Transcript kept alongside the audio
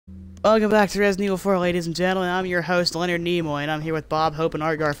Welcome back to Resident Evil 4, ladies and gentlemen. I'm your host, Leonard Nimoy, and I'm here with Bob, Hope, and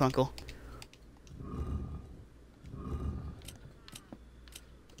Art Garfunkel.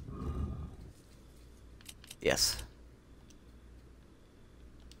 Yes.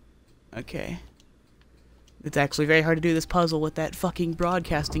 Okay. It's actually very hard to do this puzzle with that fucking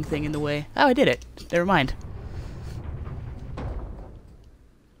broadcasting thing in the way. Oh, I did it. Never mind.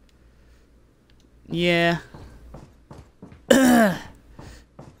 Yeah.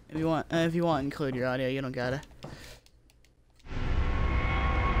 If you want, include your audio. You don't gotta.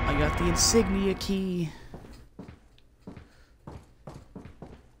 I got the insignia key.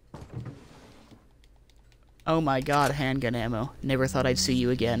 Oh my god, handgun ammo. Never thought I'd see you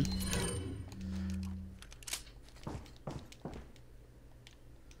again.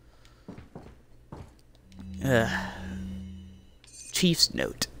 Chief's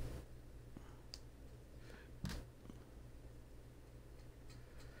note.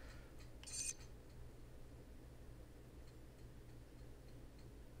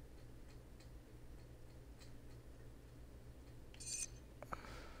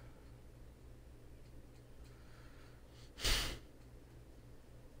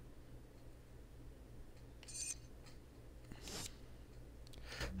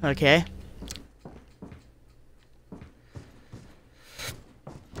 Okay.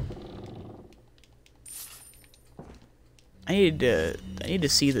 I need to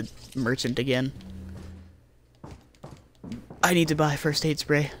see the merchant again. I need to buy first aid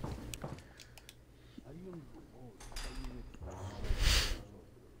spray.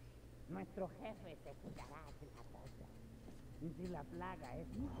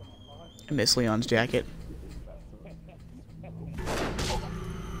 I miss Leon's jacket.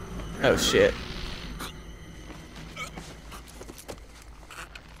 Oh shit.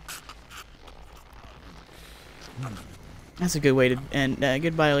 That's a good way to end.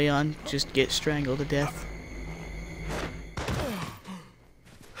 Goodbye, Leon. Just get strangled to death.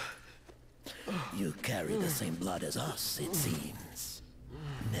 You carry the same blood as us, it seems.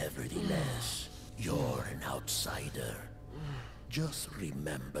 Nevertheless, you're an outsider. Just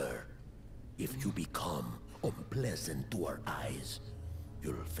remember, if you become unpleasant to our eyes,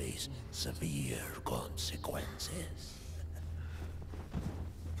 you'll face severe consequences.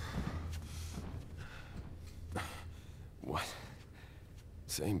 What?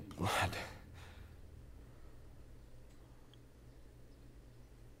 Same blood.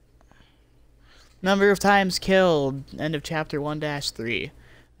 Number of times killed. End of chapter 1-3.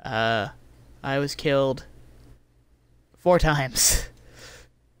 I was killed 4 times.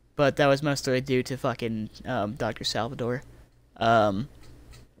 But that was mostly due to fucking Dr. Salvador. I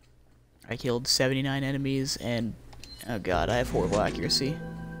killed 79 enemies and oh god, I have horrible accuracy.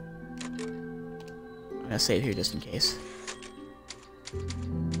 I'm gonna save here just in case.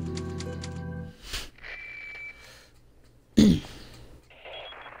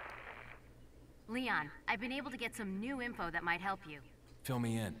 Leon, I've been able to get some new info that might help you. Fill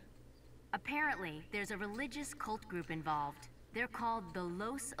me in. Apparently, there's a religious cult group involved. They're called the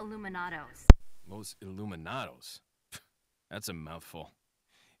Los Illuminados. Los Illuminados? That's a mouthful.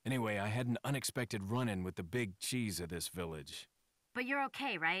 Anyway, I had an unexpected run-in with the big cheese of this village. But you're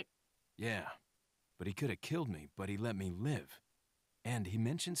okay, right? Yeah. But he could have killed me, but he let me live. And he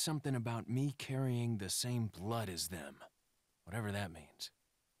mentioned something about me carrying the same blood as them. Whatever that means.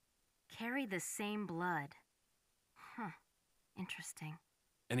 Carry the same blood. Huh. Interesting.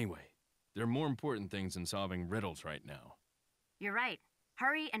 Anyway, there are more important things than solving riddles right now. You're right.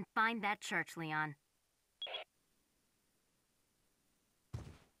 Hurry and find that church, Leon.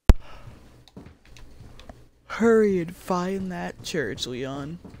 Hurry and find that church,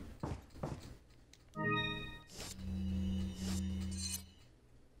 Leon.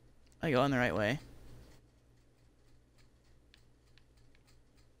 I go in the right way.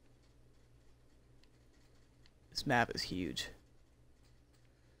 This map is huge.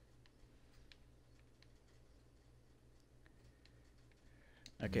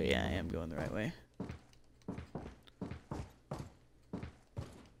 Okay, yeah, I am going the right way.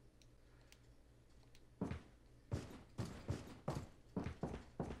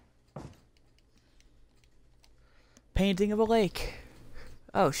 Painting of a lake.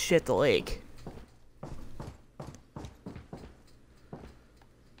 Oh shit, the lake.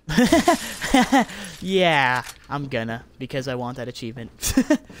 Yeah, I'm gonna, because I want that achievement.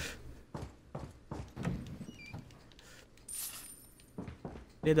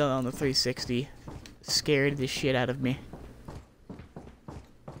 Did that on the 360. Scared the shit out of me.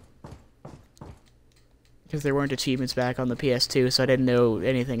 Because there weren't achievements back on the PS2, so I didn't know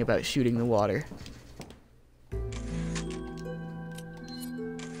anything about shooting the water.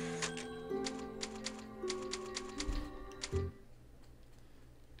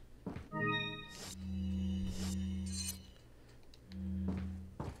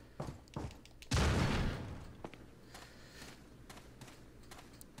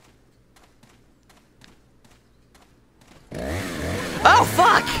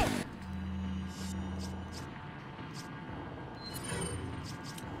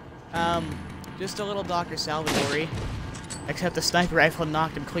 Just a little Dr. Salvatore. Except the sniper rifle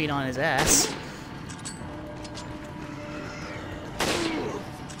knocked him clean on his ass.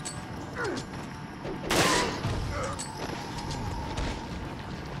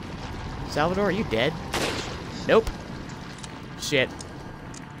 Salvador, are you dead? Nope. Shit.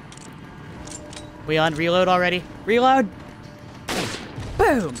 We on reload already? Reload!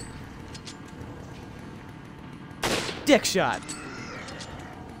 Boom! Dick shot.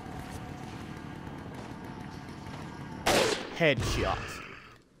 Headshot.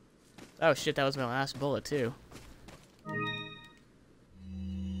 Oh shit, that was my last bullet too.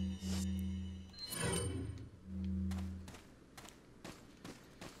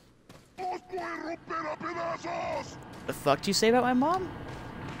 The fuck did you say about my mom?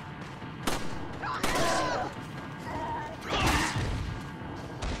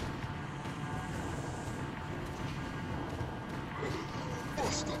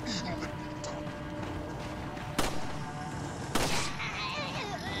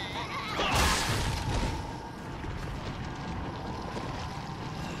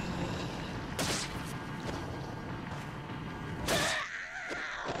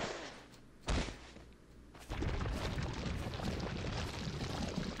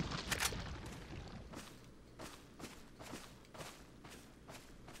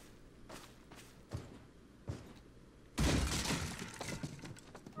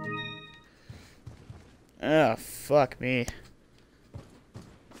 Oh, fuck me.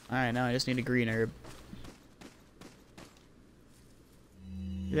 Alright, now I just need a green herb.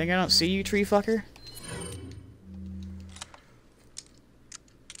 You think I don't see you, tree fucker?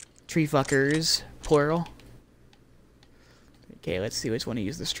 Tree fuckers, plural. Okay, let's see which one to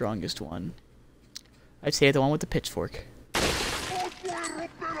use the strongest one. I'd say the one with the pitchfork.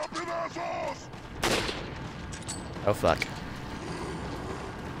 Oh, fuck.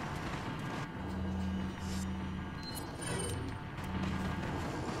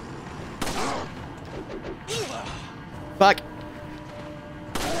 Fuck.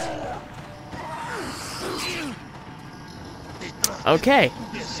 Okay.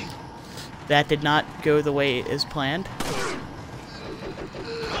 That did not go the way as planned.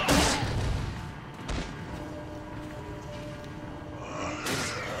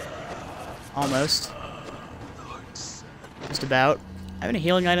 Almost. Just about. Have any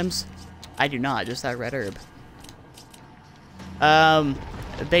healing items? I do not, just that red herb.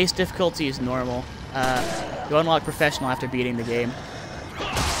 Base difficulty is normal. You unlock professional after beating the game.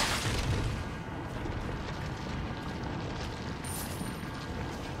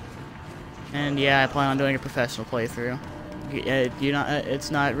 And yeah, I plan on doing a professional playthrough.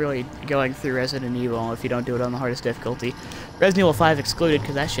 It's not really going through Resident Evil if you don't do it on the hardest difficulty. Resident Evil 5 excluded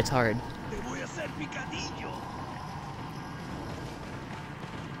because that shit's hard.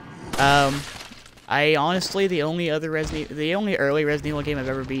 I honestly, the only early Resident Evil game I've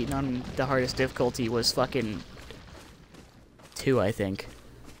ever beaten on the hardest difficulty was fucking 2, I think.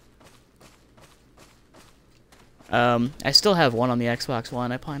 I still have one on the Xbox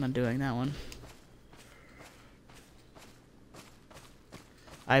One. I plan on doing that one.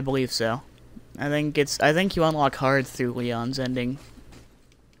 I believe so. I think you unlock hard through Leon's ending.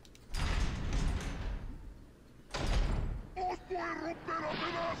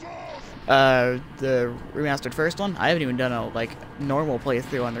 The remastered first one? I haven't even done a, like, normal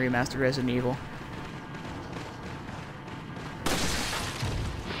playthrough on the remastered Resident Evil.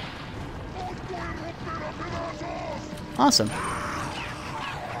 Awesome.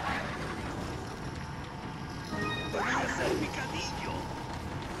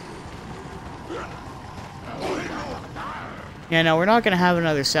 Yeah, no, we're not gonna have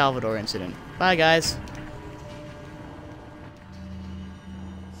another Salvador incident. Bye, guys.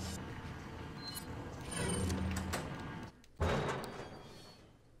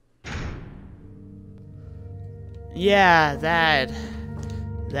 Yeah,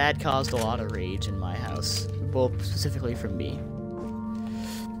 that caused a lot of rage in my house. Well, specifically from me.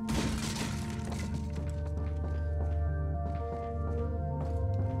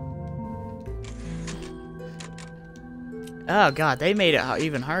 Oh god, they made it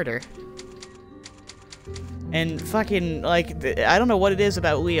even harder. And fucking, like, I don't know what it is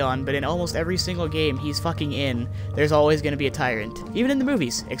about Leon, but in almost every single game he's fucking in, there's always gonna be a tyrant. Even in the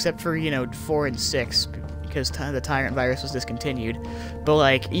movies, except for, you know, 4 and 6, because the tyrant virus was discontinued. But,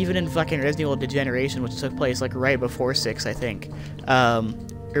 like, even in fucking Resident Evil Degeneration, which took place, like, right before 6, I think. Or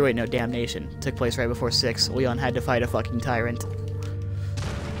wait, no, Damnation. Took place right before 6. Leon had to fight a fucking tyrant.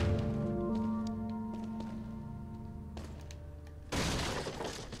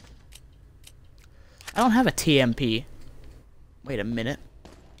 I don't have a TMP. Wait a minute.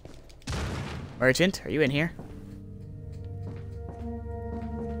 Merchant, are you in here?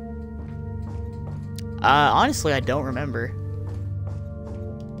 Honestly, I don't remember.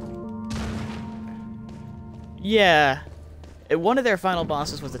 Yeah. One of their final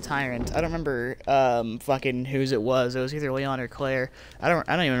bosses was the Tyrant. I don't remember, fucking whose it was. It was either Leon or Claire. I don't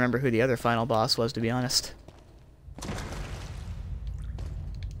even remember who the other final boss was, to be honest.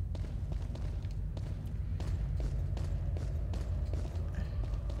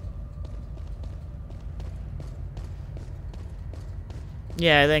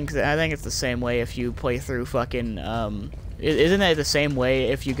 Yeah, I think it's the same way if you play through fucking, isn't that the same way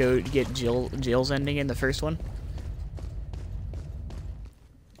if you go get Jill's ending in the first one?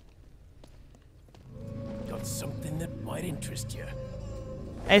 Got something that might interest you.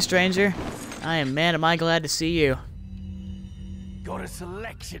 Hey, stranger. Am I glad to see you. Got a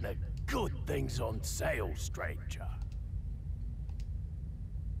selection of good things on sale, stranger.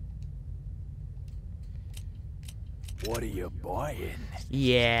 What are you buying?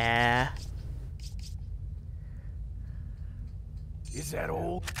 Yeah. Is that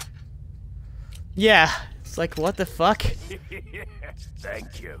all? Yeah. It's like, what the fuck?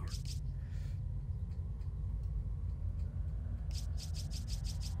 Thank you.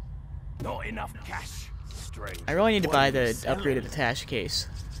 Not enough cash, stranger. I really need to What are buy you the selling? upgraded attache case.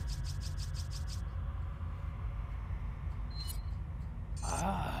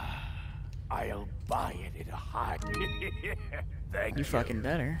 I'll buy it at a high. Thank you. You fucking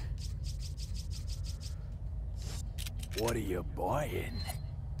better. What are you buying?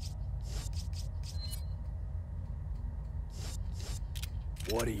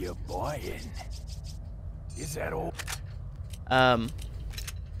 What are you buying? Is that all? I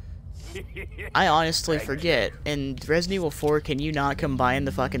honestly forget. In Resident Evil 4, can you not combine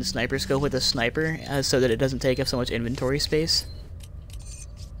the fucking sniper scope with a sniper so that it doesn't take up so much inventory space?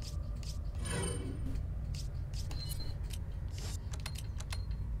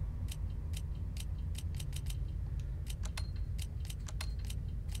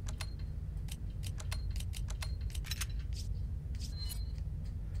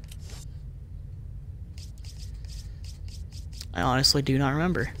 I honestly do not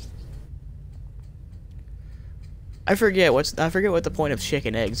remember. I forget what the point of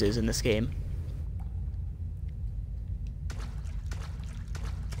chicken eggs is in this game.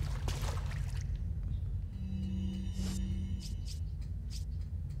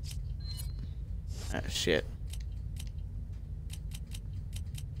 Oh shit.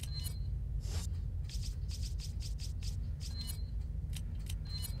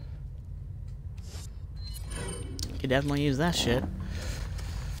 Could definitely use that shit.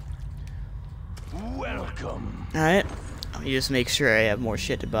 Welcome. Alright. Let me just make sure I have more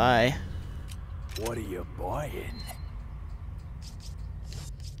shit to buy. What are you buying?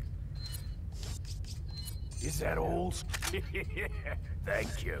 Is that all?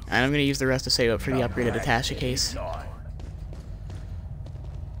 Thank you. And I'm gonna use the rest to save up for the upgraded attache case.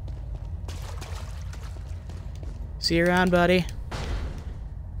 See you around, buddy.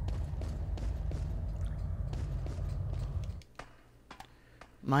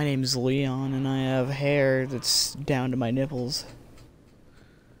 My name's Leon, and I have hair that's down to my nipples.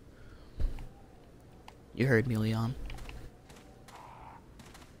 You heard me, Leon.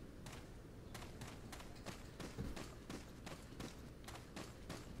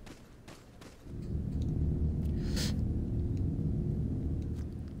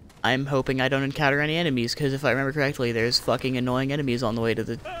 I'm hoping I don't encounter any enemies, because if I remember correctly, there's fucking annoying enemies on the way to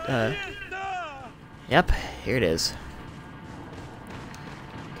the, Yep, here it is.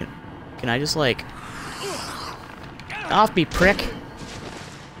 Can I just, like... Off me, prick!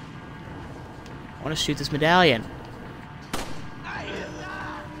 I want to shoot this medallion.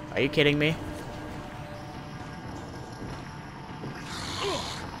 Are you kidding me?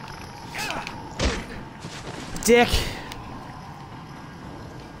 Dick!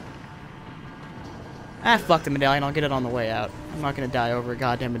 Ah, fuck the medallion. I'll get it on the way out. I'm not gonna die over a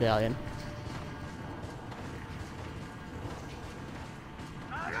goddamn medallion.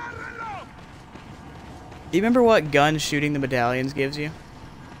 Do you remember what gun shooting the medallions gives you?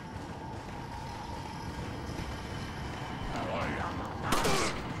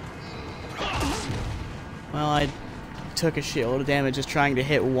 Well, I took a shitload of damage just trying to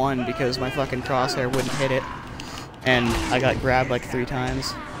hit one because my fucking crosshair wouldn't hit it. And I got grabbed like 3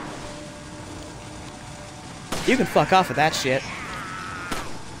 times. You can fuck off with that shit.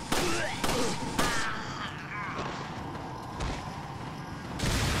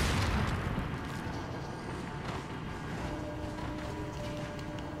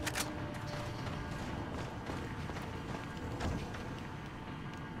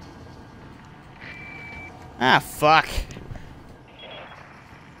 Ah, fuck.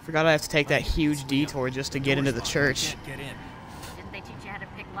 Forgot I have to take that huge detour just to get into the church. Get in. Didn't they teach you how to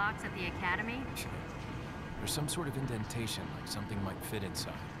pick locks at the academy? There's some sort of indentation, like something might fit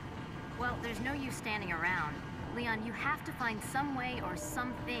inside. Well, there's no use standing around. Leon, you have to find some way or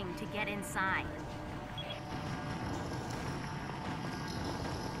something to get inside.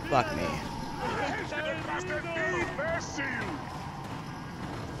 Fuck me.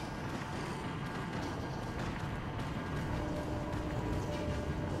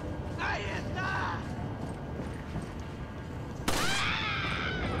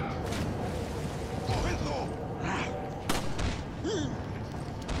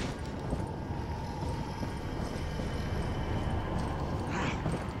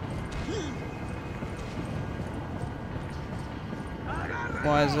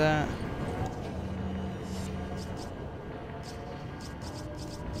 Why is that?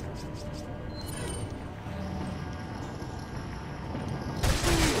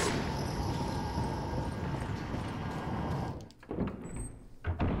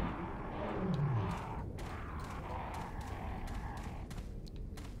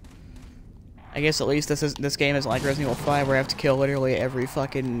 I guess at least this game isn't like Resident Evil 5 where I have to kill literally every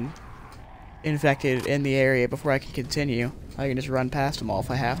fucking infected in the area before I can continue. I can just run past them all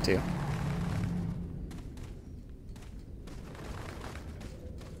if I have to.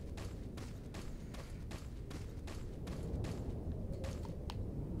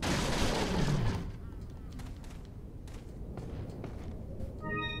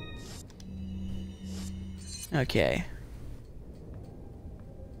 Okay.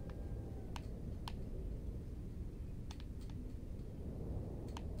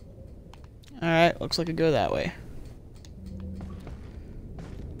 Alright, looks like it go that way.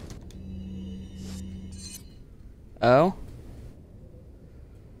 Oh?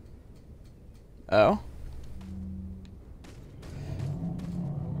 Oh?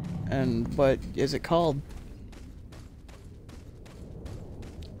 And what is it called?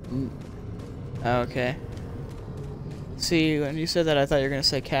 Okay. See, when you said that, I thought you were going to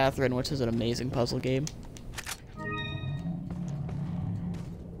say Catherine, which is an amazing puzzle game.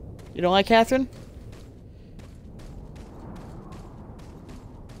 You don't like Catherine?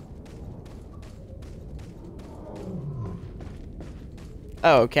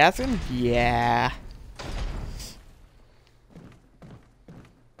 Oh, Catherine? Yeah.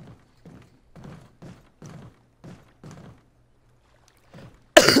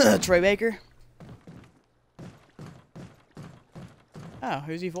 Troy Baker? Oh,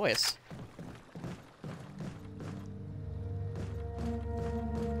 who's your voice?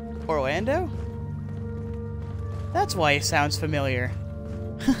 Orlando? That's why he sounds familiar.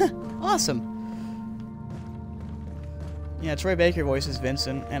 Awesome. Yeah, Troy Baker voices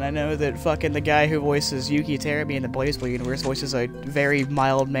Vincent, and I know that fucking the guy who voices Yuki Terami in the BlazBlue universe voices a very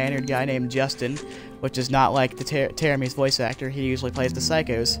mild-mannered guy named Justin, which is not like the Terami's voice actor. He usually plays the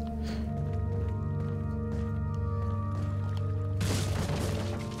psychos.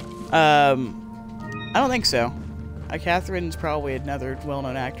 I don't think so. Catherine's probably another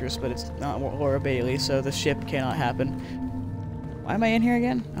well-known actress, but it's not Laura Bailey, so the ship cannot happen. Why am I in here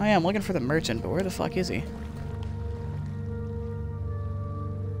again? Oh yeah, I'm looking for the merchant, but where the fuck is he?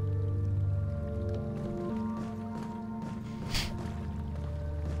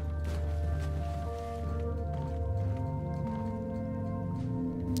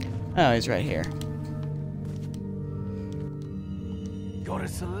 Oh, he's right here. Got a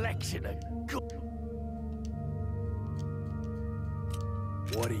selection of good.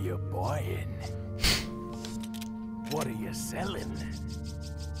 What are you buying? What are you selling?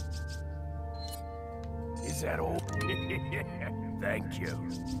 Is that all? Thank you.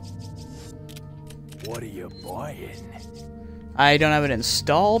 What are you buying? I don't have it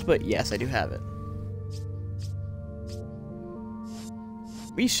installed, but yes, I do have it.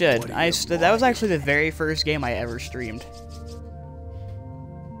 We should. That was actually the very first game I ever streamed.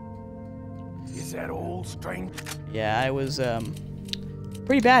 Is that all strength? Yeah, I was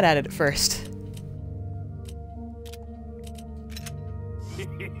pretty bad at it at first.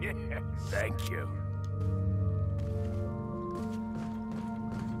 Thank you.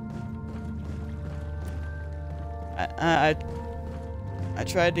 I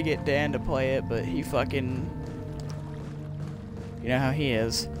tried to get Dan to play it, but he fucking, you know how he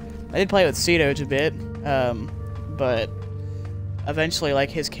is. I did play with Cedoge a bit, but eventually, like,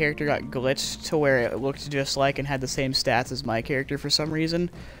 his character got glitched to where it looked just like and had the same stats as my character for some reason,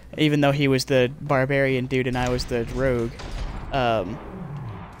 even though he was the barbarian dude and I was the rogue.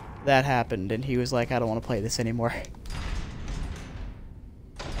 That happened, and he was like, I don't want to play this anymore.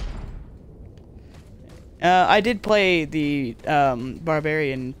 I did play the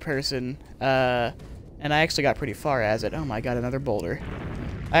barbarian person, and I actually got pretty far as it. Oh my god, another boulder.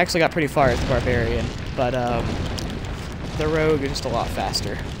 I actually got pretty far as the barbarian, but the rogue is just a lot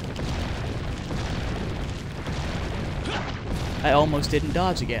faster. I almost didn't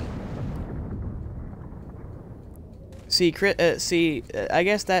dodge again. See, I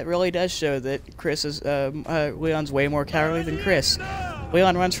guess that really does show that Chris is, Leon's way more cowardly than Chris.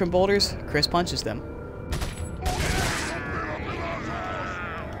 Leon runs from boulders, Chris punches them.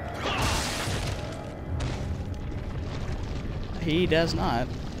 He does not.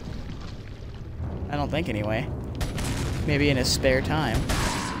 I don't think, anyway. Maybe in his spare time.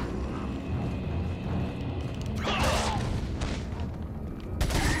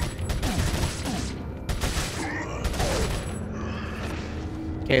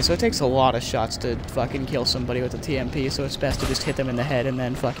 Okay, so it takes a lot of shots to fucking kill somebody with a TMP, so it's best to just hit them in the head and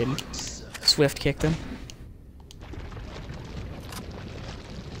then fucking swift kick them.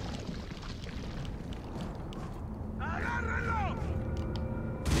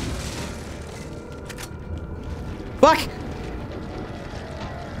 Fuck!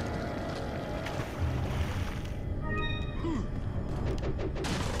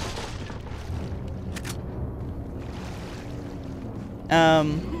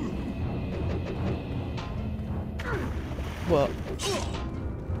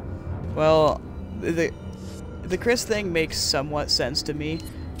 Well, the Chris thing makes somewhat sense to me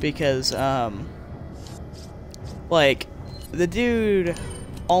because, like, the dude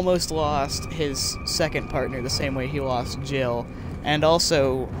almost lost his second partner the same way he lost Jill, and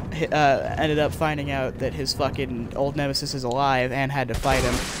also ended up finding out that his fucking old nemesis is alive and had to fight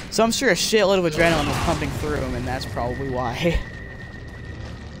him. So I'm sure a shitload of adrenaline was pumping through him, and that's probably why.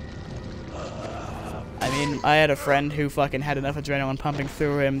 I mean, I had a friend who fucking had enough adrenaline pumping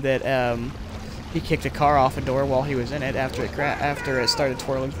through him that he kicked a car off a door while he was in it after it started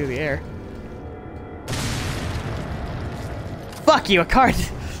twirling through the air. Fuck you, a car!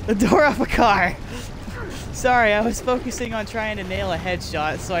 The door off a car! Sorry, I was focusing on trying to nail a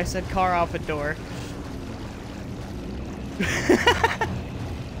headshot, so I said car off a door.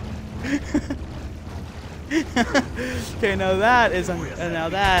 Okay, now that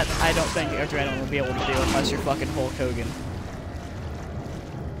I don't think adrenaline will be able to do unless you're fucking Hulk Hogan.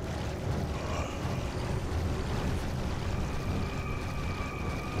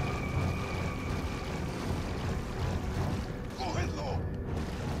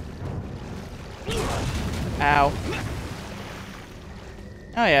 Ow.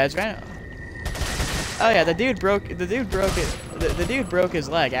 Oh yeah, adrenaline. Oh yeah, the dude broke his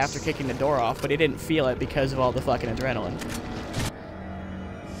leg after kicking the door off, but he didn't feel it because of all the fucking adrenaline.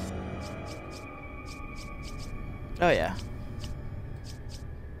 Oh yeah.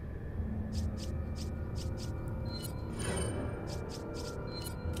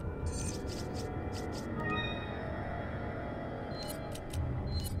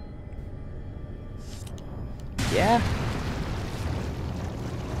 Yeah.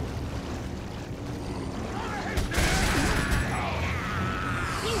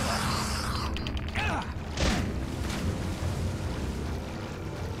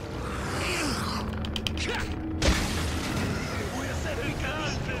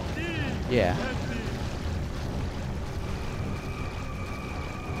 Yeah.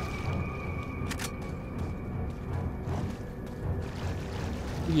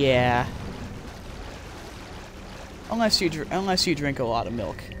 Yeah. Unless you drink a lot of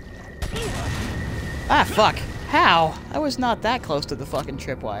milk. Ah, fuck. How? I was not that close to the fucking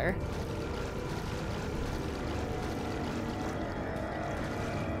tripwire.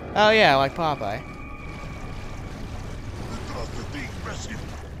 Oh yeah, like Popeye.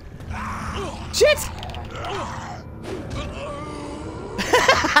 Shit!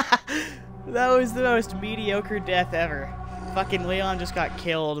 That was the most mediocre death ever. Fucking Leon just got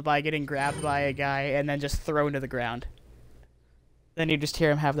killed by getting grabbed by a guy and then just thrown to the ground. Then you just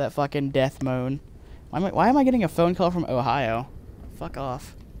hear him have that fucking death moan. Why am I getting a phone call from Ohio? Fuck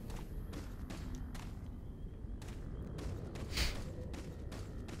off.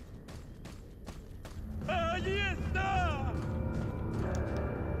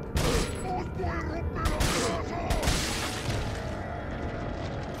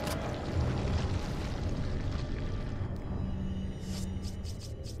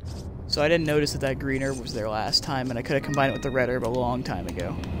 So I didn't notice that green herb was there last time, and I could have combined it with the red herb a long time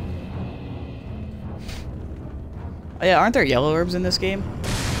ago. Oh yeah, aren't there yellow herbs in this game?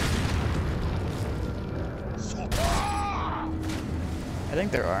 I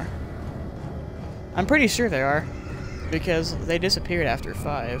think there are. I'm pretty sure there are, because they disappeared after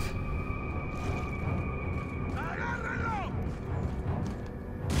 5.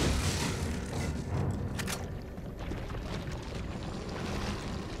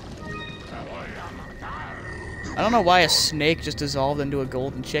 I don't know why a snake just dissolved into a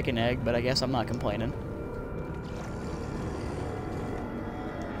golden chicken egg, but I guess I'm not complaining.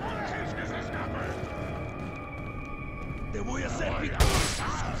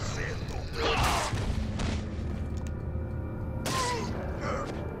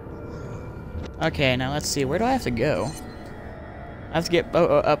 Okay, now let's see. Where do I have to go? I have to get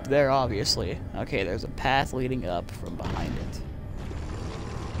up there, obviously. Okay, there's a path leading up from behind it.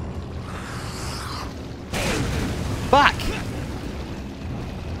 Fuck!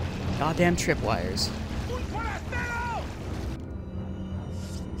 Goddamn tripwires.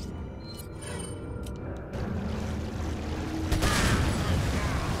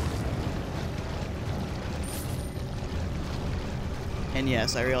 And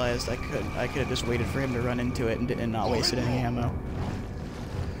yes, I realized I could have just waited for him to run into it and not wasted any ammo.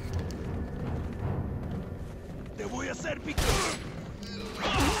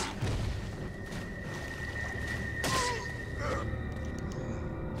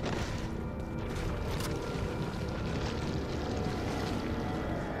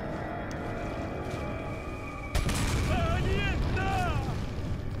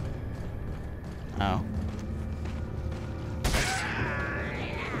 Oh.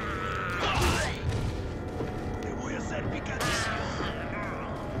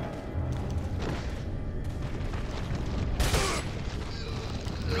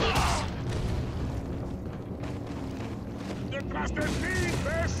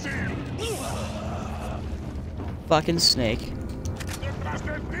 Fucking snake.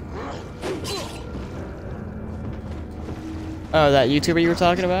 Oh, that YouTuber you were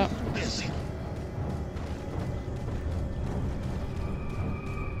talking about?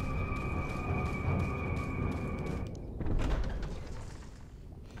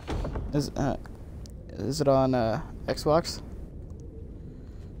 Is it on Xbox?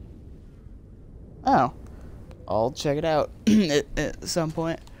 Oh, I'll check it out at some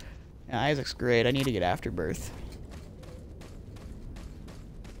point. Yeah, Isaac's great. I need to get Afterbirth.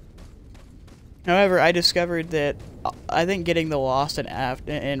 However, I discovered that I think getting the Lost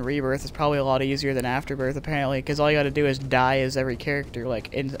and Rebirth is probably a lot easier than Afterbirth, apparently, because all you gotta do is die as every character,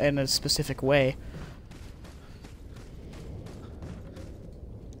 like, in a specific way.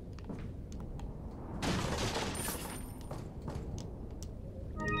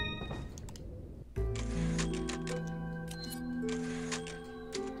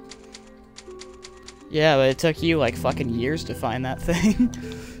 Yeah, but it took you, like, fucking years to find that thing.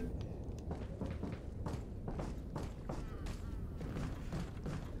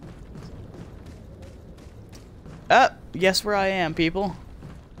 Guess where I am, people.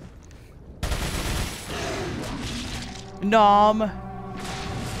 Nom.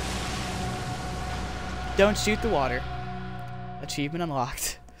 Don't shoot the water. Achievement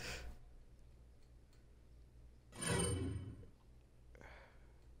unlocked.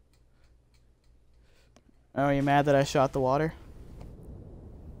 Oh, are you mad that I shot the water?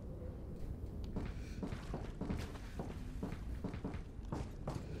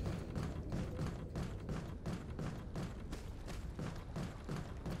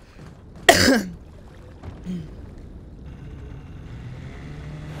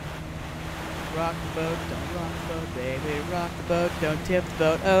 Rock the boat, don't rock the boat, baby. Rock the boat, don't tip the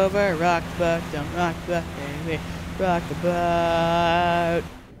boat over. Rock the boat, don't rock the boat, baby. Rock the boat.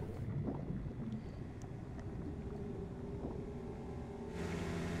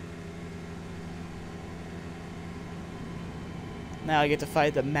 Now I get to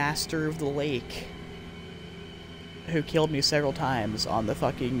fight the master of the lake, who killed me several times on the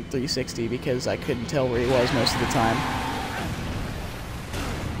fucking 360 because I couldn't tell where he was most of the time.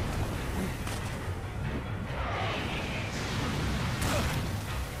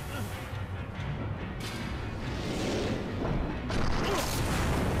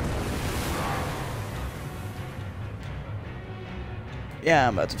 Yeah,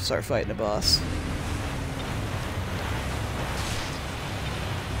 I'm about to start fighting a boss.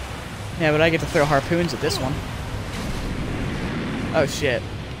 Yeah, but I get to throw harpoons at this one. Oh shit.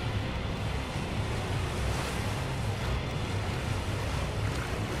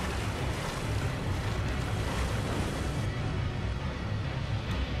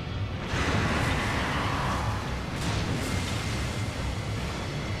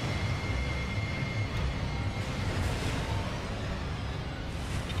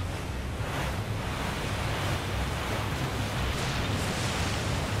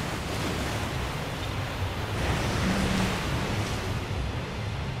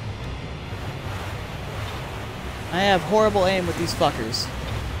 I have horrible aim with these fuckers.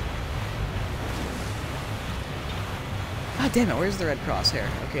 God damn it, where's the red crosshair?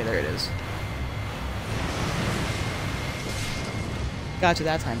 Okay, there it is. Gotcha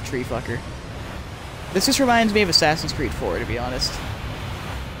that time, tree fucker. This just reminds me of Assassin's Creed 4, to be honest.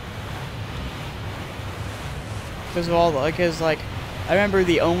 Because of all, because like, I remember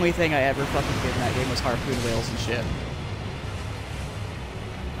the only thing I ever fucking did in that game was harpoon whales and shit.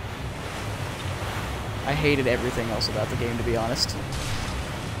 I hated everything else about the game, to be honest.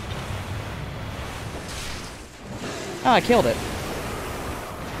 Oh, I killed it.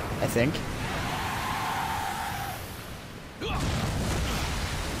 I think.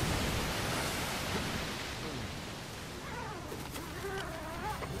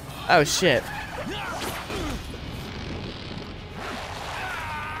 Oh shit.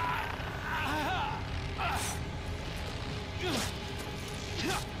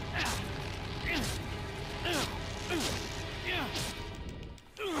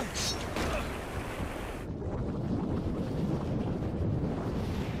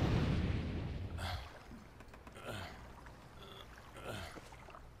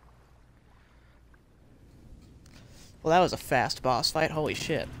 Well, that was a fast boss fight. Holy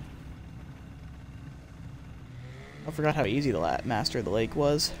shit. I forgot how easy the Master of the Lake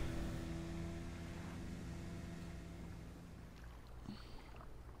was.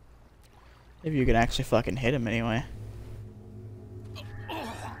 Maybe you can actually fucking hit him anyway.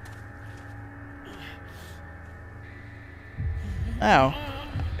 Ow.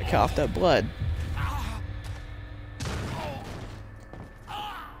 I coughed up blood.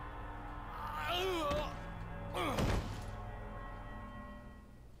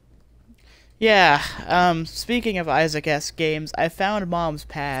 Yeah, speaking of Isaac S. games, I found Mom's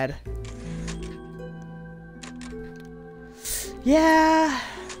Pad. Yeah.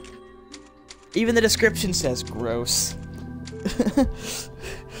 Even the description says gross.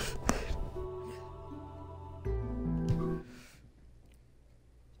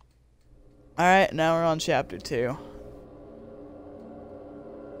 Alright, now we're on chapter 2.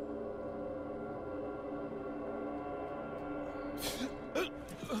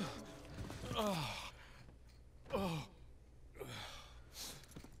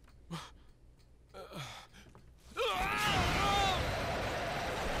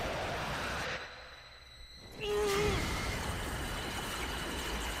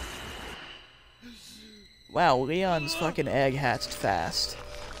 Wow, Leon's fucking egg hatched fast.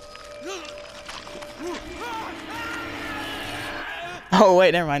 Oh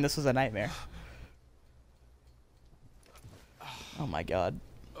wait, never mind, this was a nightmare. Oh my god.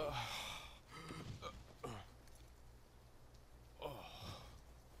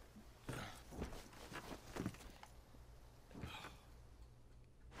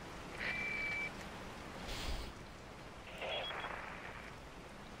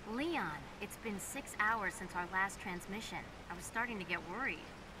 Leon, it's been 6 hours since our last transmission. I was starting to get worried.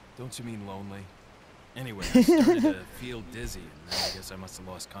 Don't you mean lonely? Anyway, I started to feel dizzy, and then I guess I must have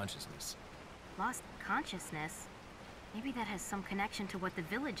lost consciousness. Lost consciousness? Maybe that has some connection to what the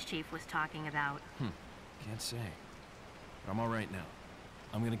village chief was talking about. Can't say. But I'm alright now.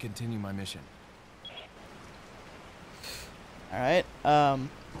 I'm gonna continue my mission. Alright,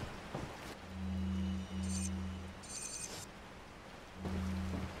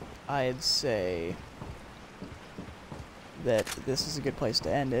 I'd say that this is a good place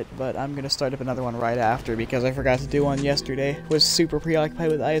to end it, but I'm gonna start up another one right after because I forgot to do one yesterday. Was super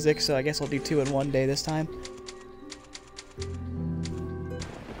preoccupied with Isaac, so I guess I'll do 2 in one day this time.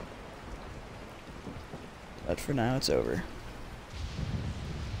 But for now, it's over.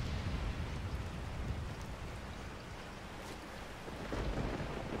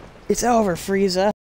 It's over, Frieza!